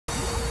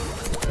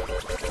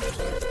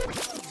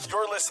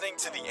listening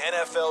to the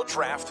NFL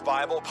Draft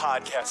Bible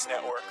Podcast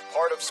Network,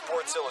 part of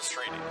Sports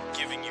Illustrated,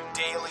 giving you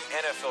daily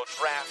NFL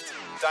Draft,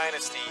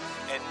 Dynasty,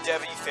 and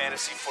Devy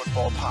Fantasy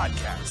Football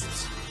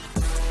podcasts.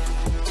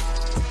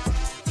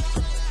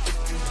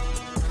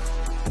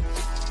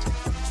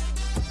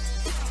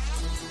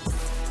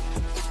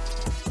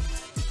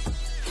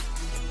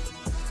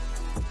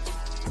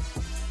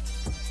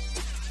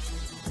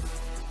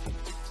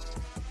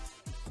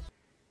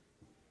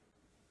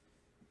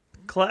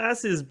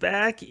 Class is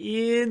back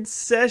in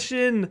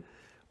session.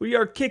 We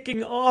are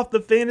kicking off the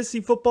Fantasy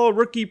Football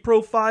Rookie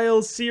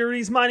Profiles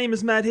series. My name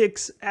is Matt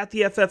Hicks at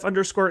the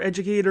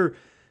FF_educator,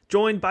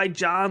 joined by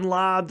John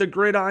Lobb, the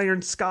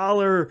Gridiron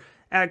Scholar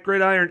at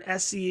Gridiron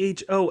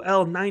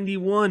SCHOL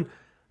 91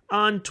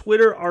 on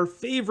Twitter. Our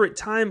favorite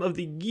time of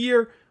the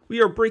year.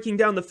 We are breaking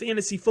down the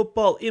fantasy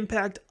football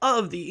impact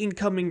of the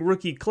incoming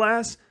rookie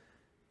class.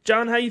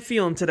 John, how you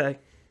feeling today?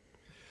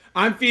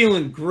 I'm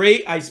feeling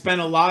great. I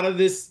spent a lot of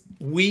this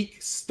week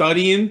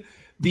studying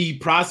the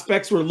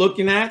prospects we're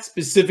looking at,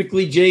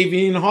 specifically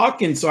Javian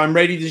Hawkins, so I'm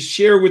ready to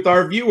share with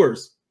our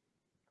viewers.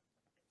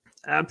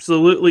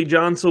 Absolutely,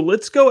 John. So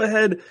let's go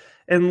ahead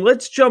and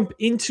let's jump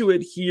into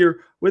it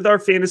here with our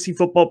fantasy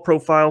football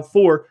profile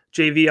for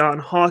Javian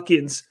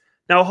Hawkins.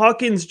 Now,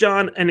 Hawkins,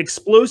 John, an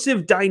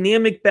explosive,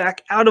 dynamic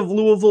back out of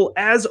Louisville.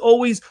 As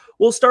always,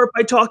 we'll start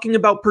by talking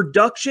about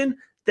production.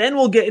 Then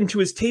we'll get into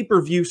his tape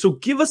review. So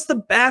give us the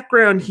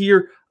background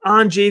here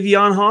on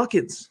Javian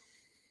Hawkins.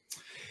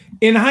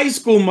 In high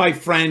school, my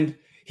friend,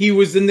 he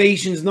was the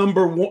nation's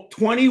number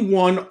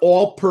 21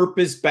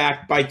 all-purpose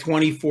back by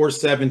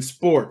 24/7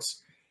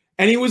 Sports.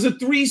 And he was a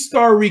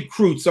 3-star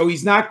recruit, so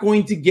he's not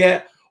going to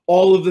get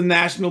all of the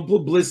national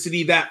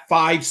publicity that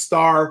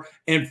 5-star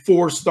and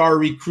 4-star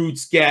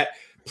recruits get,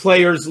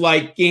 players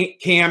like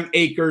Cam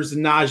Akers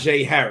and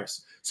Najee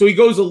Harris. So he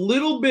goes a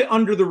little bit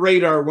under the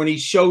radar when he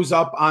shows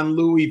up on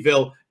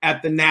Louisville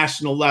at the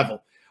national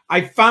level. I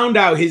found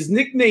out his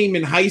nickname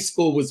in high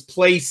school was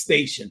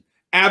PlayStation.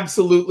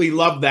 Absolutely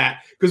love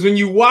that, because when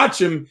you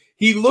watch him,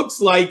 he looks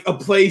like a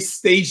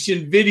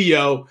PlayStation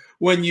video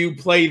when you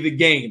play the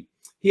game.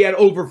 He had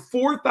over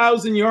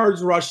 4,000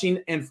 yards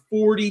rushing and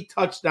 40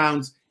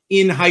 touchdowns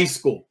in high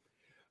school.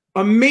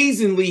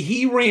 Amazingly,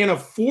 he ran a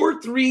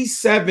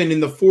 4.37 in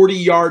the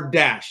 40-yard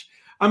dash.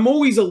 I'm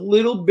always a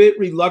little bit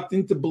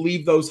reluctant to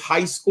believe those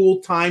high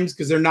school times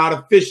because they're not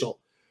official.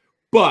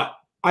 But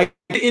I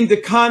get into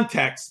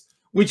context,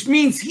 which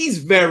means he's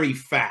very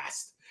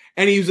fast.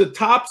 And he was a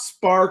top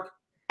spark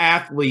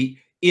athlete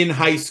in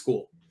high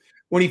school.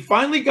 When he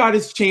finally got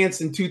his chance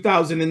in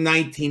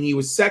 2019, he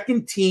was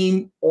second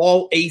team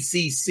all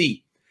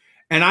ACC.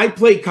 And I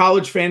played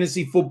college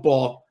fantasy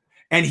football,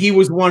 and he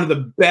was one of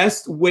the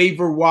best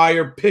waiver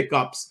wire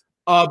pickups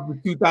of the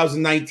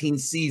 2019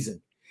 season.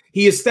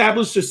 He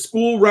established a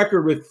school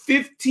record with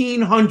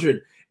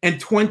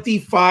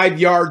 1,525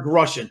 yard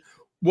rushing.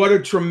 What a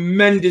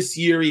tremendous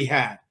year he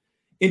had.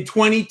 In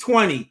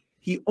 2020,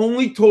 he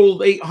only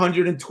totaled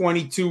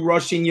 822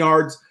 rushing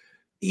yards.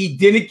 He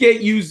didn't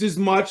get used as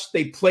much.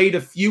 They played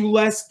a few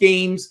less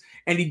games,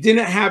 and he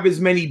didn't have as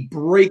many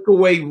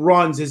breakaway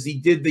runs as he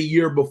did the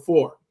year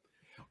before.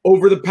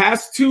 Over the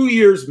past 2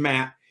 years,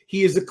 Matt,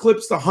 he has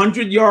eclipsed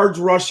 100 yards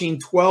rushing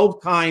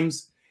 12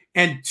 times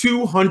and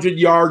 200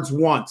 yards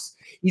once.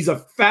 He's a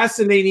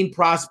fascinating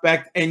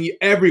prospect, and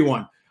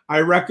everyone,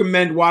 I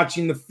recommend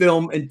watching the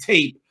film and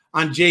tape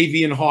on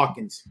Javian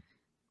Hawkins.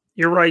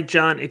 You're right,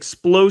 John.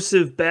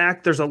 Explosive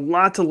back. There's a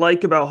lot to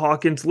like about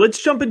Hawkins.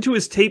 Let's jump into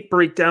his tape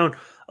breakdown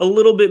a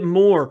little bit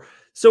more.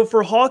 So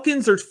for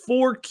Hawkins, there's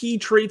 4 key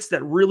traits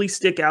that really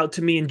stick out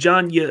to me. And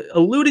John, you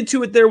alluded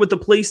to it there with the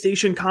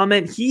PlayStation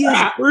comment. He is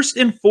first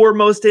and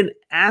foremost an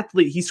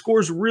athlete. He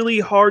scores really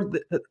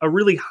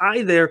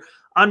high there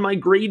on my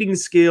grading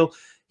scale.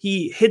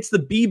 He hits the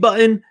B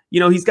button. You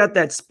know, he's got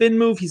that spin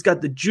move. He's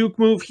got the juke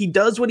move. He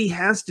does what he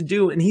has to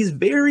do, and he's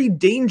very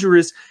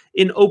dangerous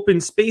in open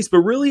space.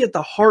 But really at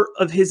the heart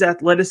of his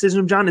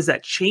athleticism, John, is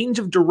that change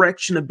of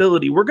direction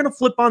ability. We're going to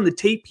flip on the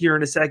tape here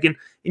in a second,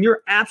 and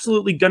you're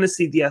absolutely going to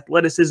see the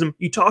athleticism.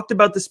 You talked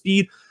about the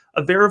speed,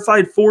 a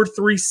verified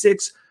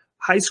 4.36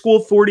 high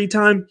school 40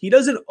 time. He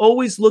doesn't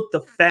always look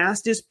the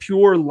fastest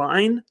pure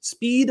line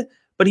speed,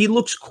 but he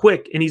looks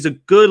quick, and he's a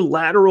good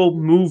lateral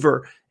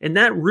mover. And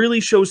that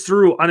really shows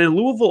through on a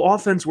Louisville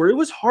offense where it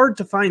was hard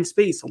to find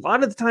space. A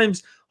lot of the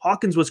times,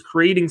 Hawkins was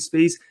creating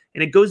space,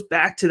 and it goes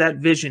back to that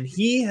vision.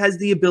 He has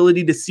the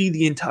ability to see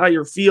the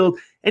entire field,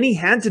 and he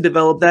had to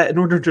develop that in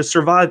order to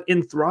survive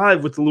and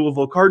thrive with the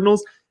Louisville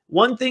Cardinals.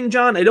 One thing,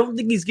 John, I don't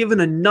think he's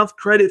given enough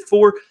credit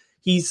for.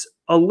 He's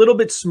a little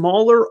bit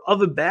smaller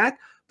of a back,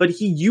 but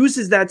he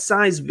uses that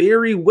size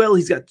very well.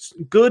 He's got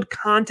good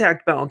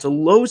contact balance, a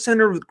low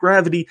center of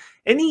gravity,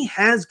 and he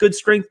has good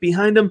strength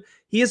behind him.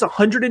 He is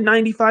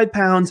 195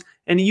 pounds,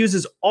 and he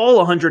uses all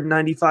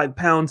 195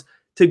 pounds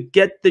to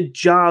get the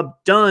job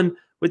done.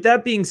 With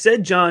that being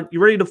said, John,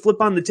 you ready to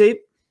flip on the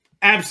tape?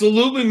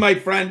 Absolutely, my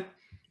friend.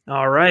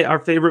 All right, our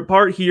favorite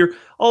part here.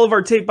 All of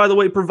our tape, by the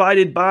way,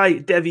 provided by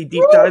Devy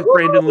Deep Dive,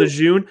 Brandon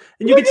Lejeune.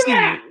 And you can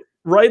see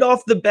right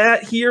off the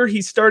bat here,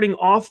 he's starting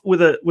off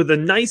with a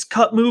nice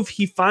cut move.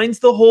 He finds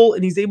the hole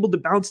and he's able to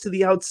bounce to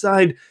the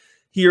outside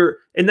here.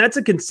 And that's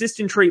a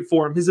consistent trait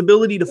for him. His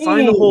ability to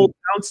find the hole,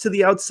 bounce to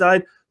the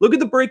outside. Look at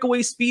the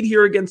breakaway speed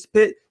here against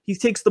Pitt. He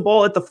takes the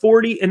ball at the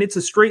 40 and it's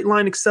a straight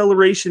line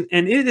acceleration.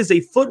 And it is a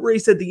foot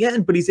race at the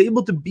end, but he's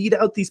able to beat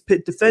out these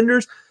Pitt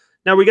defenders.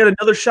 Now we got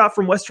another shot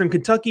from Western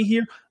Kentucky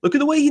here. Look at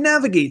the way he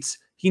navigates.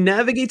 He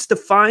navigates to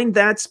find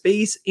that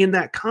space in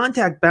that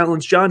contact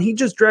balance, John. He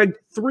just dragged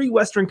 3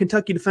 Western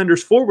Kentucky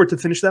defenders forward to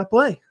finish that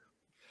play.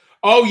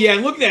 Oh, yeah,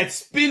 and look at that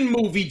spin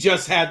move he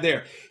just had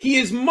there. He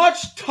is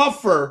much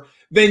tougher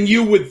than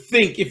you would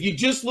think. If you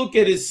just look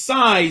at his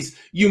size,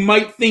 you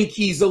might think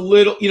he's a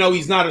little,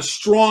 he's not a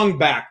strong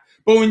back.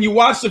 But when you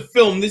watch the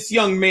film, this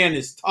young man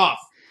is tough.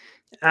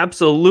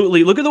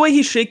 Absolutely. Look at the way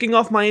he's shaking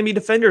off Miami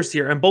defenders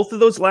here. And both of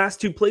those last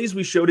 2 plays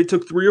we showed, it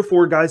took 3 or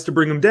 4 guys to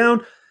bring him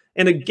down.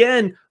 And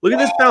again, look at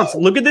this bounce.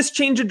 Look at this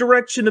change of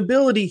direction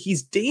ability.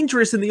 He's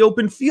dangerous in the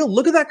open field.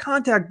 Look at that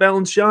contact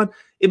balance, Sean.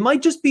 It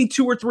might just be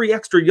 2 or 3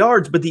 extra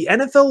yards, but the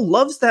NFL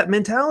loves that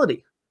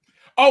mentality.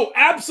 Oh,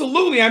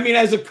 absolutely. I mean,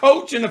 as a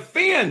coach and a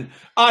fan,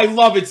 I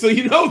love it. So the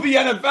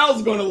NFL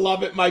is going to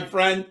love it, my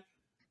friend.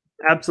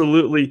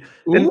 Absolutely.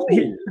 And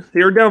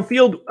here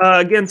downfield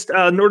against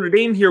Notre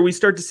Dame here, we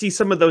start to see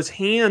some of those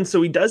hands.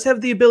 So he does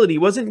have the ability. He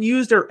wasn't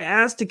used or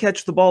asked to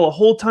catch the ball a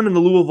whole ton in the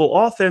Louisville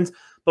offense,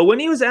 but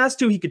when he was asked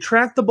to, he could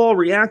track the ball,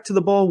 react to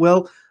the ball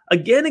well.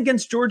 Again,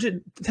 against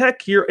Georgia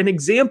Tech here, an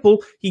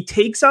example, he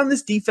takes on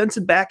this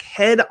defensive back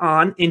head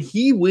on, and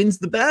he wins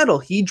the battle.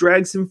 He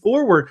drags him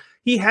forward.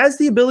 He has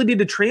the ability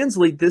to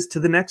translate this to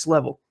the next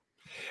level.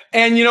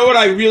 And you know what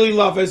I really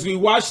love as we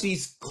watch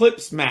these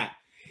clips, Matt?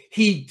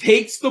 He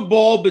takes the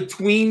ball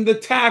between the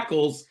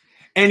tackles,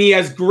 and he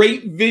has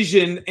great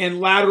vision and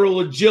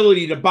lateral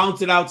agility to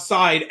bounce it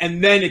outside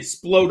and then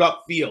explode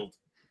upfield.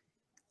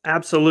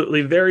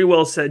 Absolutely. Very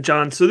well said,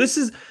 John. So this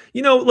is,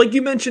 like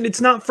you mentioned, it's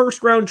not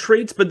first-round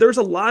traits, but there's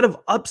a lot of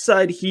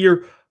upside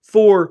here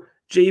for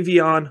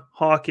Javian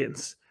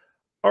Hawkins.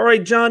 All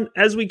right, John,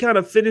 as we kind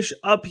of finish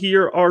up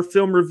here our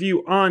film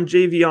review on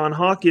Javian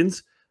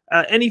Hawkins,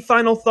 any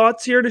final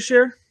thoughts here to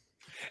share?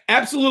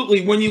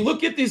 Absolutely. When you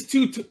look at this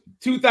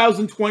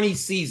 2020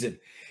 season,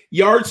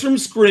 yards from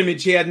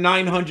scrimmage, he had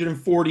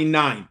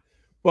 949.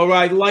 But what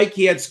I like,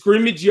 he had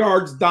scrimmage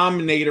yards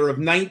dominator of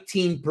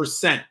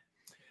 19%.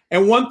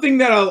 And one thing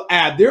that I'll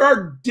add, there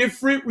are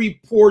different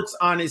reports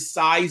on his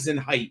size and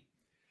height.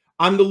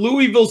 On the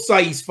Louisville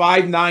site, he's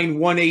 5'9",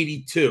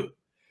 182.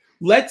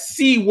 Let's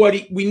see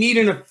we need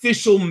an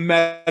official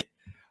measure.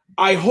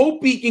 I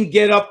hope he can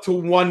get up to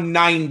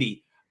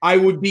 190. I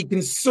would be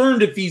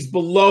concerned if he's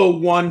below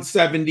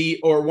 170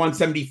 or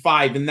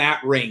 175 in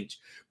that range.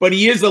 But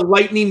he is a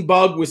lightning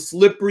bug with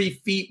slippery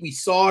feet. We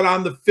saw it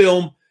on the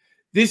film.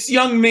 This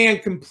young man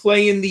can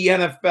play in the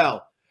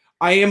NFL.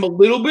 I am a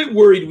little bit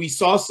worried. We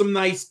saw some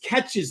nice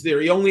catches there.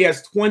 He only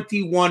has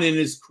 21 in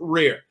his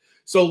career.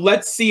 So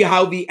let's see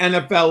how the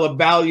NFL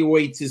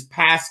evaluates his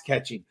pass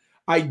catching.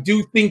 I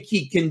do think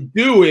he can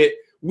do it.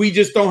 We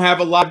just don't have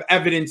a lot of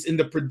evidence in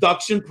the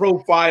production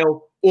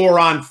profile or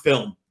on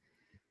film.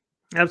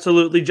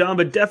 Absolutely, John,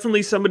 but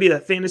definitely somebody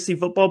that fantasy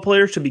football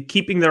players should be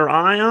keeping their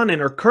eye on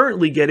and are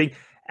currently getting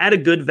at a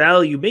good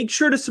value. Make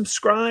sure to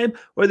subscribe,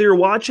 whether you're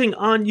watching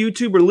on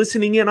YouTube or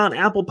listening in on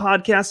Apple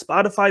Podcasts,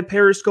 Spotify,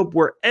 Periscope,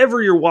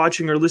 wherever you're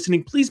watching or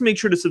listening. Please make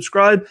sure to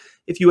subscribe.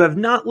 If you have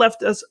not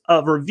left us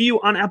a review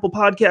on Apple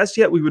Podcasts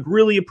yet, we would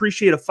really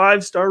appreciate a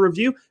 5-star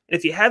review. And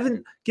if you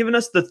haven't given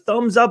us the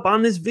thumbs up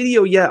on this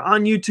video yet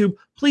on YouTube,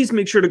 please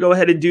make sure to go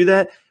ahead and do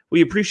that.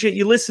 We appreciate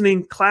you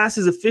listening. Class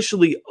is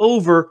officially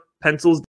over. Pencils